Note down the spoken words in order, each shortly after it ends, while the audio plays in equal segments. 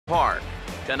Park.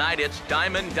 Tonight it's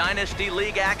Diamond Dynasty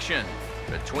League action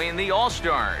between the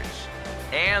All-Stars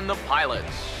and the Pilots.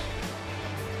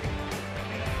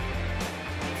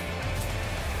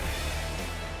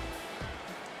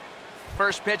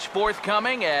 First pitch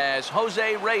forthcoming as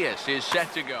Jose Reyes is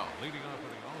set to go. Leading off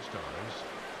for the All-Stars,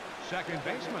 second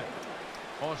baseman,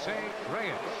 Jose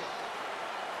Reyes.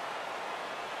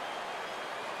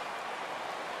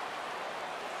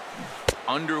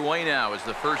 Underway now as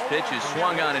the first pitch is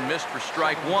swung on and missed for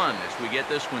strike one as we get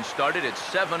this one started at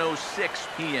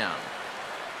 7:06 p.m.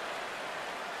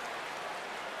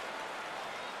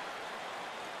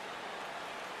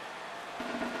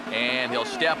 And he'll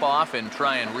step off and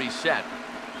try and reset.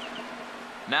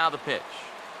 Now the pitch.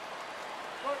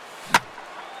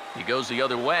 He goes the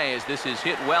other way as this is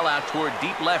hit well out toward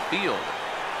deep left field.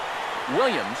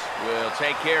 Williams will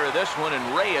take care of this one,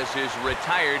 and Reyes is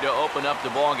retired to open up the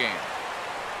ballgame.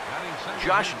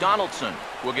 Josh Donaldson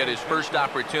will get his first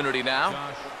opportunity now.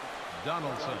 Josh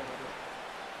Donaldson.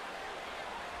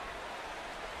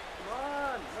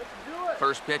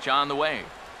 First pitch on the way.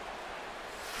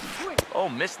 Oh,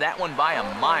 missed that one by a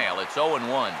mile. It's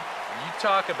 0-1. You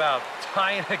talk about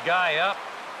tying a guy up.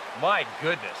 My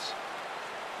goodness.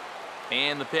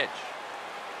 And the pitch.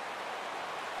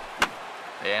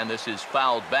 And this is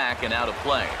fouled back and out of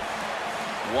play.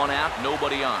 One out,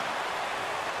 nobody on.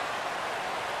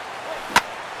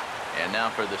 And now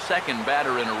for the second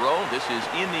batter in a row, this is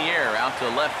in the air out to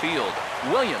left field.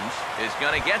 Williams is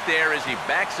going to get there as he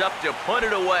backs up to put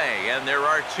it away, and there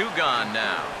are two gone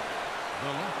now.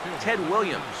 Ted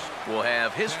Williams will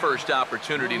have his first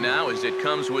opportunity now as it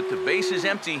comes with the bases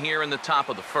empty here in the top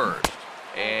of the first.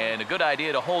 And a good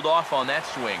idea to hold off on that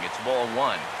swing. It's ball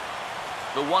one.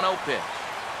 The 1-0 pitch.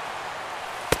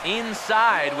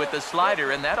 Inside with the slider,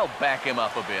 and that'll back him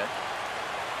up a bit.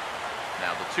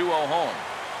 Now the 2-0 home.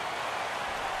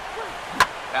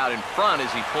 Out in front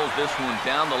as he pulls this one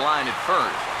down the line at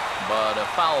first. But a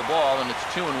foul ball, and it's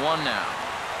 2-1 now.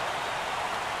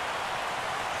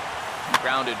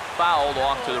 Grounded fouled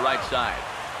off to the right side.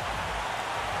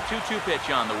 2-2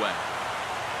 pitch on the way.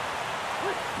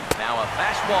 Now a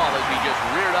fastball as he just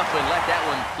reared up and let that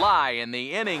one fly, and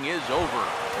the inning is over.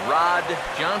 Rod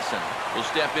Johnson will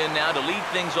step in now to lead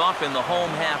things off in the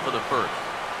home half of the first.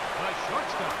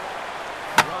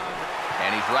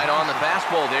 And he's right on the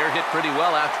fastball there, hit pretty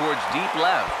well out towards deep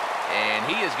left. And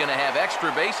he is going to have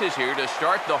extra bases here to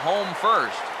start the home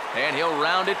first. And he'll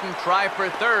round it and try for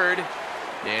third.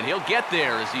 And he'll get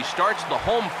there as he starts the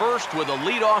home first with a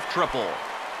leadoff triple.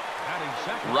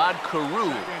 Rod Carew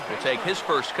will take his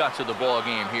first cuts of the ball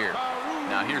game here.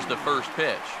 Now here's the first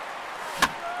pitch.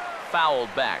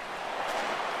 Fouled back.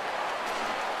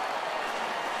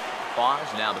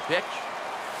 Pause, now the pitch.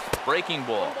 Breaking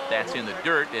ball. That's in the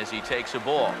dirt as he takes a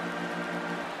ball.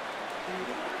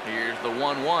 Here's the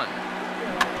 1-1.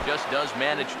 Just does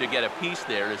manage to get a piece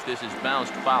there as this is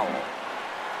bounced foul.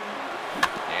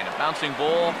 And a bouncing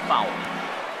ball, foul.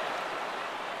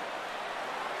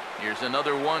 Here's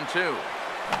another 1-2.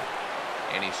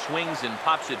 And he swings and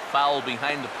pops it foul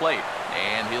behind the plate.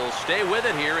 And he'll stay with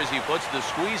it here as he puts the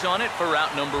squeeze on it for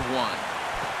out number one.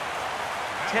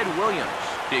 Ted Williams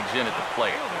digs in at the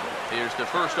plate. Here's the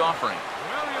first offering.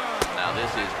 Now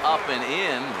this is up and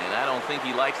in, and I don't think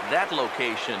he likes that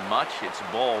location much. It's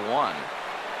ball one.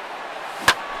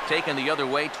 Taken the other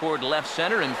way toward left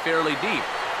center and fairly deep.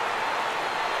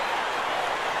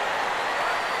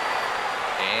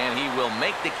 And he will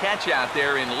make the catch out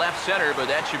there in left center,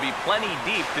 but that should be plenty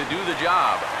deep to do the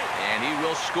job. And he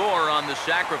will score on the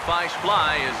sacrifice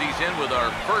fly as he's in with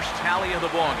our first tally of the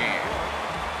ball game.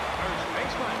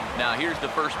 Now here's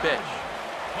the first pitch.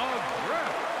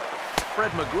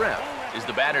 Fred McGriff is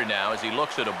the batter now as he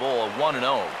looks at a ball 1-0.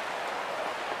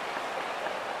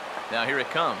 Now here it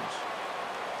comes.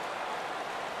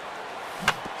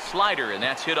 Slider, and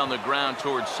that's hit on the ground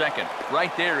towards second.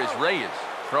 Right there is Reyes.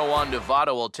 Throw on to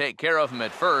Votto will take care of him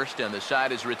at first, and the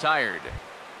side is retired.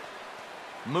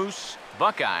 Moose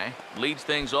Buckeye leads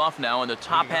things off now in the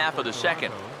top half of the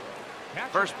second.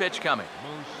 First pitch coming.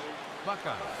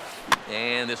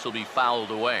 And this will be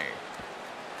fouled away.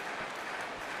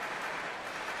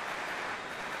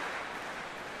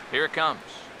 Here it comes.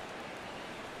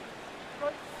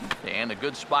 And a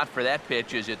good spot for that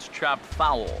pitch is it's chopped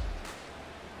foul.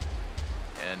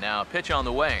 And now a pitch on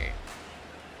the way.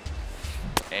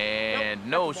 And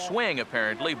no swing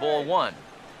apparently, ball one.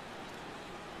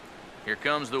 Here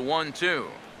comes the 1-2.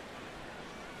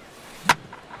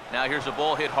 Now here's a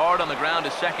ball hit hard on the ground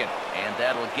to second. And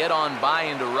that'll get on by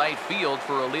into right field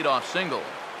for a leadoff single.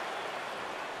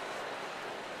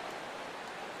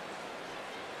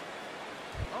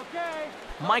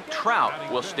 Mike Trout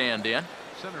will stand in.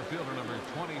 Center fielder number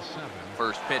 27.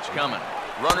 First pitch coming.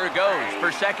 Runner goes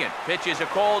for second. Pitch is a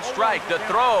cold strike. The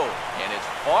throw. And it's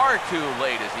far too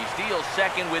late as he steals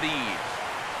second with ease.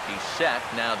 He's set.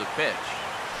 Now the pitch.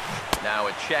 Now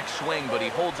a check swing, but he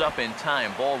holds up in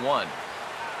time. Ball one.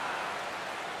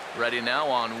 Ready now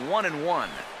on 1-1.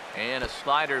 And a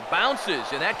slider bounces,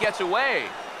 and that gets away.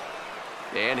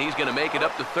 And he's going to make it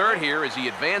up to third here as he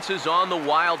advances on the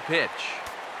wild pitch.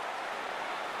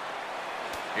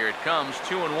 Here it comes,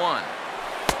 2-1.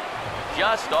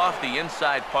 Just off the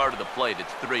inside part of the plate,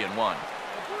 it's 3-1.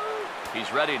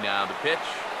 He's ready now, the pitch.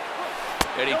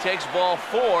 And he takes ball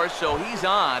four, so he's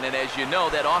on, and as you know,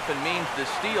 that often means the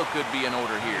steal could be in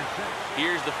order here.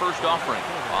 Here's the first offering.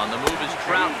 On the move is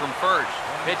Trout from first.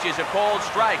 Pitch is a cold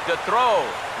strike. The throw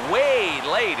way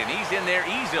late, and he's in there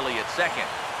easily at second.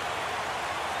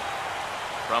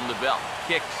 From the belt,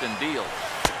 kicks and deals.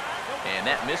 And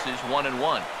that misses, 1-1.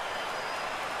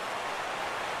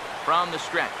 From the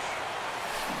stretch.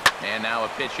 And now a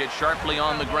pitch hit sharply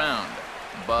on the ground.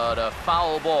 But a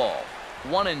foul ball.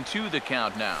 1-2 the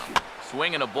count now.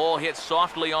 Swinging a ball hit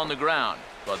softly on the ground.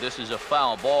 But this is a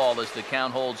foul ball as the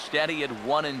count holds steady at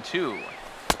 1-2.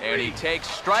 And he takes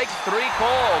strike three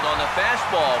called on the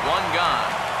fastball. One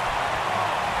gone.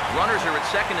 Runners are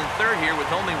at second and third here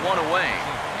with only one away.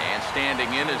 And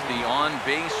standing in is the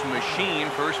on-base machine,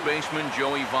 first baseman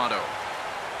Joey Votto.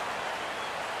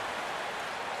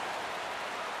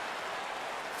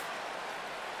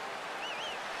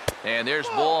 And there's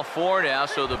ball four now,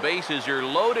 so the bases are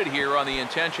loaded here on the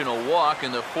intentional walk,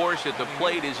 and the force at the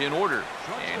plate is in order.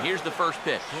 And here's the first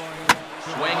pitch.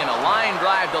 Swing and a line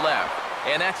drive to left.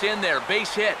 And that's in there,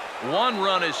 base hit. One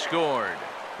run is scored.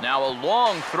 Now a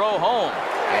long throw home,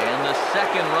 and the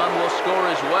second run will score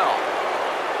as well.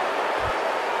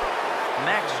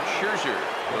 Max Scherzer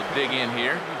will dig in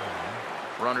here.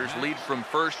 Runners lead from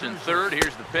first and third.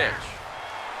 Here's the pitch.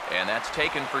 And that's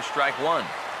taken for strike one.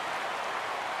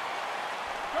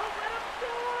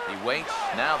 He waits.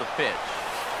 Now the pitch.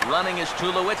 Running is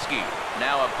Tulowitzki.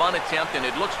 Now a bunt attempt, and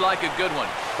it looks like a good one.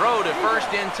 Throw to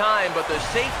first in time, but the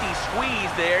safety squeeze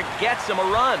there gets him a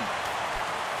run.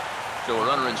 So a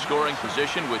runner in scoring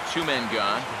position with two men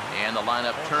gone. And the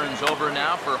lineup turns over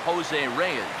now for Jose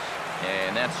Reyes.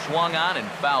 And that's swung on and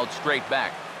fouled straight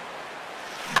back.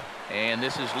 And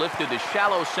this is lifted to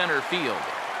shallow center field.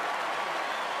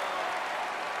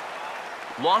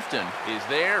 Lofton is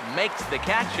there, makes the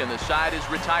catch, and the side is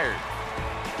retired.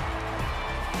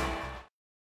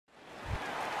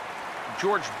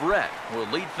 George Brett will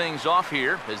lead things off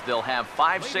here as they'll have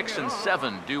 5, 6, and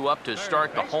 7 due up to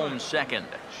start the home second.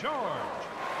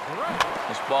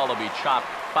 This ball will be chopped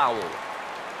foul.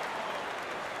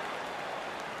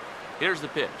 Here's the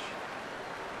pitch.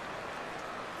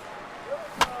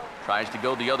 Tries to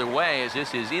go the other way as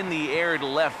this is in the air to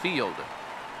left field.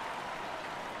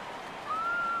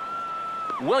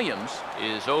 Williams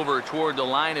is over toward the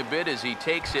line a bit as he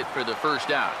takes it for the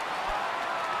first out.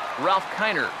 Ralph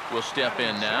Kiner will step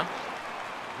in now.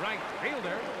 Right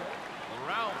fielder,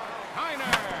 Ralph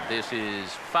Kiner. This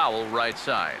is foul right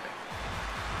side.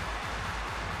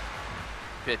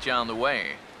 Pitch on the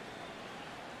way.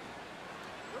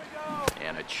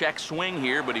 And a check swing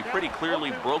here, but he pretty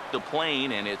clearly broke the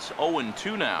plane, and it's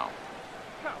 0-2 now.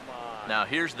 Now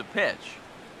here's the pitch.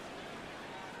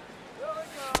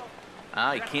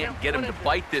 He can't get him to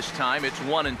bite this time. It's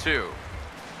 1-2.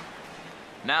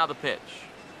 Now the pitch.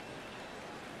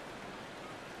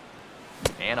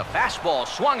 And a fastball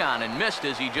swung on and missed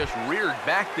as he just reared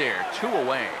back there. 2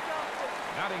 away.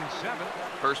 Batting seventh.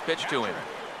 First pitch to him.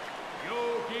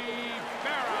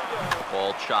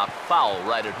 Ball chopped foul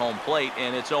right at home plate,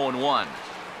 and it's 0-1.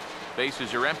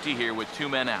 Bases are empty here with 2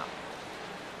 men out.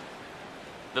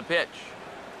 The pitch.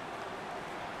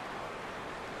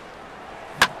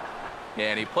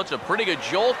 And he puts a pretty good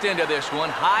jolt into this one,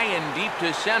 high and deep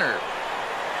to center.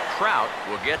 Trout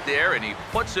will get there, and he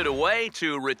puts it away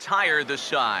to retire the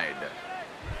side.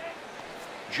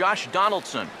 Josh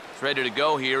Donaldson is ready to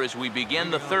go here as we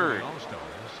begin the third.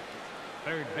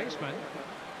 Third baseman,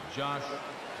 Josh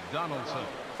Donaldson.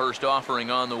 First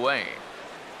offering on the way.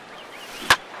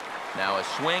 Now a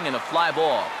swing and a fly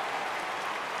ball.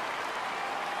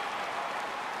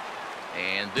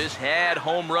 And this had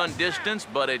home run distance,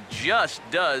 but it just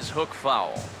does hook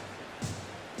foul.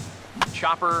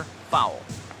 Chopper foul.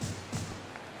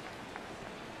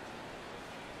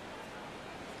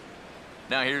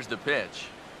 Now here's the pitch.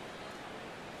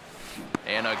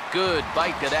 And a good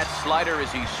bite to that slider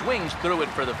as he swings through it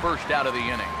for the first out of the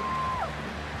inning.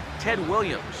 Ted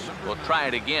Williams will try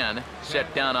it again.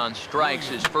 Set down on strikes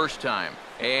his first time.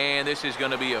 And this is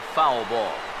going to be a foul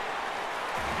ball.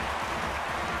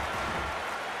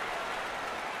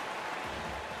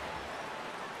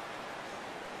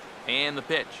 And the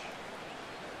pitch.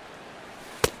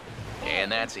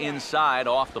 And that's inside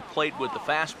off the plate with the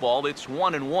fastball. It's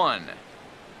 1-1.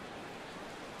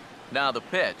 Now the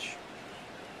pitch.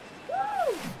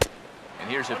 And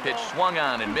here's a pitch swung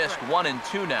on and missed.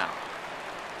 1-2 now.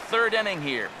 Third inning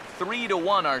here.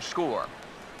 3-1 our score.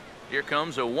 Here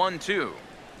comes a 1-2.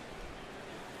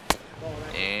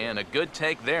 And a good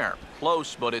take there.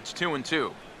 Close, but it's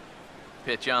 2-2.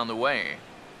 Pitch on the way.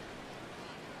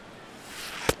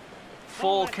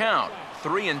 Full count.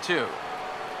 3-2.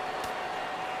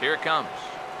 Here it comes.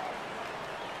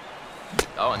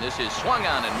 Oh, and this is swung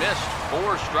on and missed.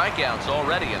 4 strikeouts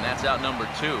already, and that's out number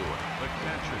 2.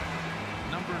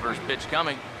 First pitch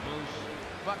coming.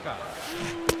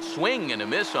 Swing and a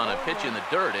miss on a pitch in the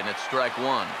dirt, and it's strike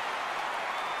 1.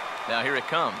 Now here it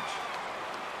comes.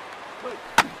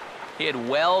 Hit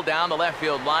well down the left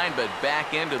field line, but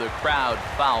back into the crowd,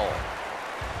 foul.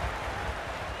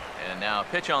 And now a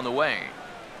pitch on the way.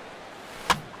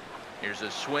 Here's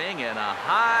a swing and a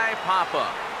high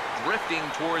pop-up. Drifting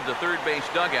toward the third base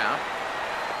dugout.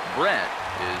 Brett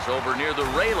is over near the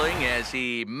railing as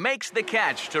he makes the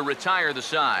catch to retire the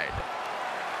side.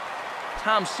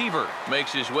 Tom Seaver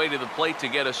makes his way to the plate to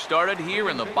get us started here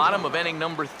in the bottom of inning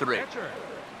number 3.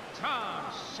 Tom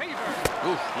Seaver.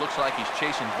 Oof, looks like he's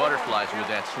chasing butterflies with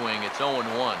that swing. It's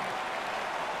 0-1.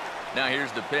 Now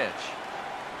here's the pitch.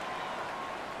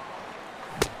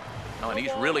 Oh, and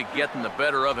he's really getting the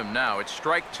better of him now. It's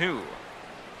strike 2.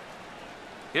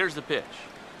 Here's the pitch.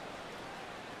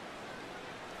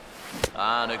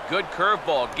 And a good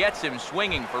curveball gets him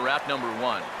swinging for out number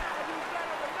 1.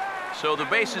 So the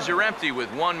bases are empty with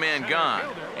 1 man gone.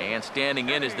 And standing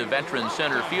in is the veteran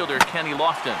center fielder, Kenny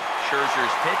Lofton.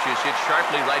 Scherzer's pitch is hit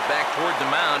sharply right back toward the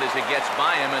mound as it gets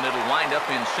by him, and it'll wind up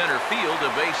in center field, a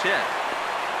base hit.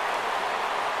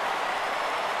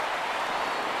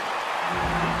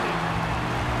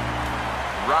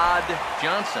 Rod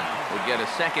Johnson would get a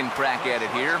second crack at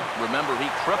it here. Remember, he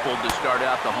tripled to start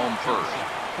out the home first.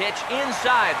 Pitch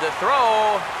inside, the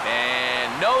throw,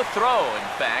 and no throw, in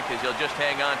fact, as he'll just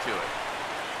hang on to it.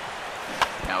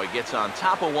 Now he gets on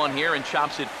top of one here and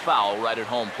chops it foul right at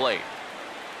home plate.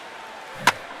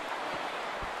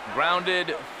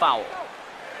 Grounded foul.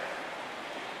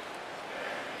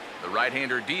 The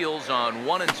right-hander deals on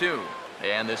 1-2,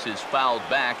 and this is fouled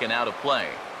back and out of play.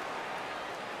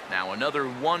 Now another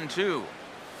 1-2.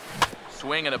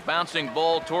 Swing and a bouncing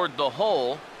ball toward the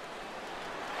hole.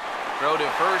 Throw to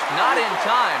first, not in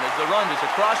time as the run is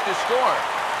across to score.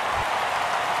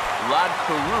 Rod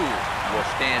Carew will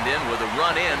stand in with a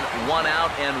run in, 1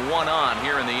 out and 1 on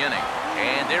here in the inning.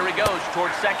 And there he goes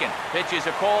towards second. Pitch is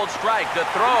a cold strike. The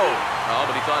throw. Oh,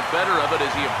 but he thought better of it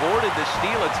as he aborted the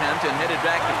steal attempt and headed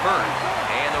back to first.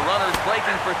 And the runner's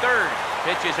breaking for third.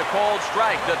 Pitch is a cold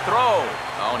strike. The throw.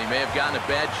 Oh, and he may have gotten a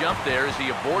bad jump there as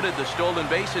he aborted the stolen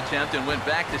base attempt and went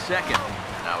back to second.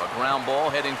 Now a ground ball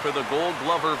heading for the Gold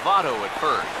Glover Votto at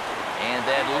first. And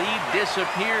that lead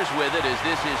disappears with it as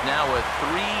this is now a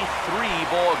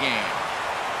 3-3 ball game.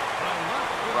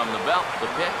 From the belt, the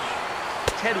pitch.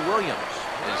 Ted Williams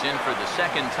is in for the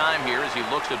second time here as he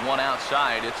looks at one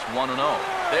outside. It's 1-0.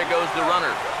 There goes the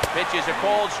runner. Pitch is a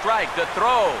cold strike. The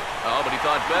throw. Oh, but he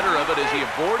thought better of it as he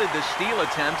aborted the steal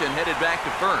attempt and headed back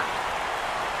to first.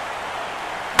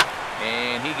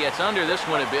 And he gets under this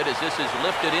one a bit as this is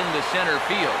lifted into center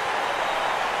field.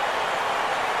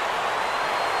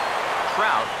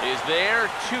 Trout is there,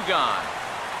 2 gone.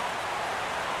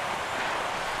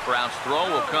 Trout's throw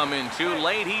will come in too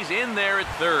late. He's in there at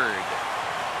third.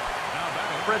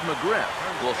 Fred McGriff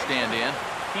will stand in.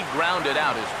 He grounded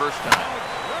out his first time.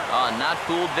 Not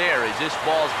fooled there as this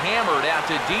ball's hammered out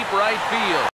to deep right field.